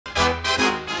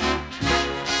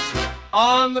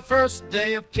On the first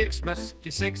day of Kixmas,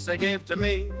 K6 they gave to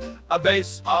me a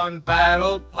base on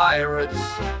battle pirates.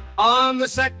 On the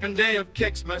second day of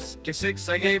Kixmas, K6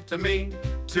 they gave to me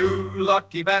two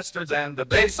lucky bastards and a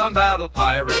base on battle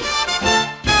pirates.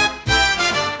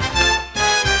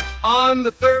 On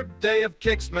the third day of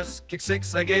Kixmas,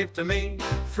 K6 they gave to me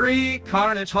three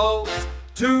carnage hulls,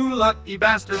 two lucky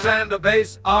bastards and a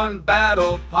base on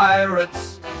battle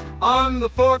pirates. On the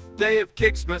fourth day of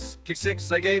Kixmas, K6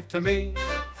 they gave to me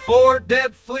four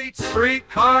dead fleets, three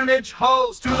carnage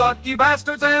hulls, two lucky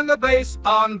bastards and a base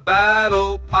on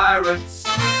battle pirates.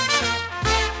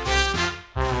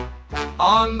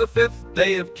 On the fifth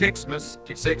day of Kixmas,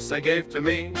 K6 they gave to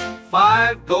me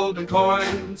five golden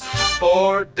coins,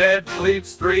 four dead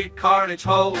fleets, three carnage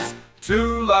hulls,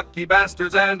 two lucky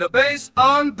bastards and a base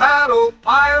on battle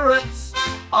pirates.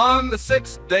 On the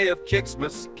sixth day of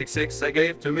Kixmas, K6 they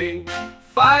gave to me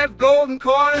five golden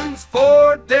coins,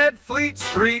 four dead fleets,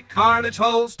 three carnage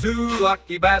hulls, two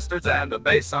lucky bastards and a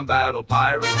base on battle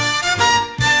pirates.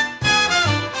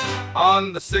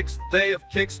 On the sixth day of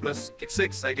Kixmas,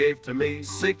 K6 they gave to me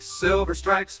six silver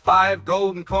strikes, five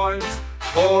golden coins,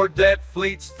 four dead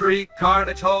fleets, three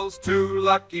carnage hulls, two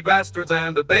lucky bastards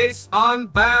and a base on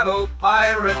battle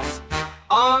pirates.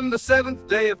 On the seventh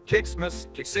day of Kixmas,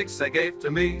 K6 they gave to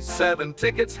me seven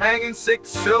tickets hanging, six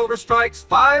silver strikes,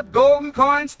 five golden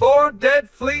coins, four dead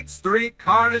fleets, three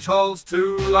carnage hulls,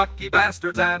 two lucky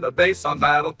bastards and a base on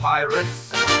battle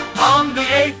pirates. On the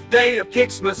eighth day of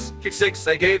Kixmas, K6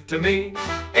 they gave to me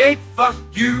eight fuck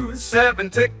you, seven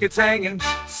tickets hanging,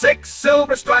 six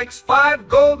silver strikes, five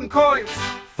golden coins,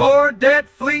 four dead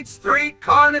fleets, three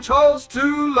carnage hulls,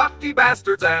 two lucky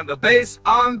bastards and a base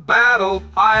on battle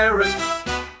pirates.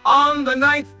 On the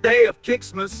ninth day of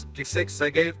Kixmas, K6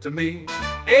 they gave to me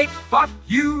eight fuck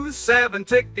you, seven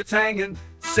tickets hanging,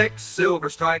 six silver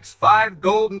strikes, five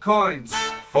golden coins,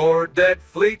 four dead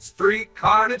fleets, three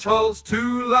carnage hulls,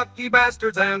 two lucky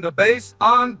bastards and a base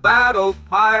on battle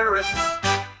pirates.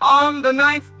 On the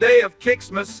ninth day of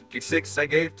Kixmas, K6 they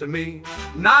gave to me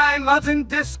nine mods in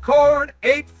discord,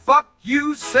 eight fuck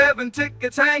you, seven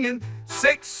tickets hanging,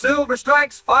 six silver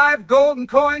strikes, five golden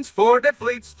coins, four dead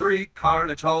fleets, three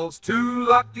carnage hulls, two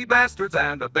lucky bastards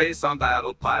and a base on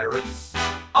battle pirates.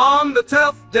 On the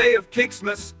 12th day of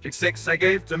Kixmas, K6 they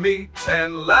gave to me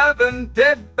 10, 11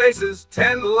 dead bases,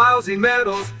 10 lousy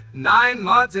medals, 9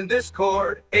 mods in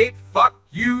discord, 8 fuck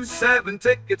you, 7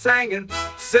 tickets hanging,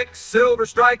 6 silver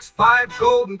strikes, 5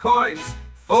 golden coins,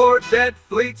 4 dead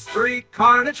fleets, 3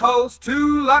 carnage hulls,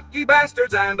 2 lucky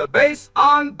bastards and a base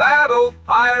on battle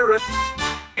pirates.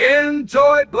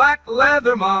 Enjoy Black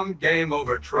Leather Mom, game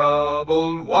over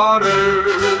troubled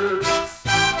waters.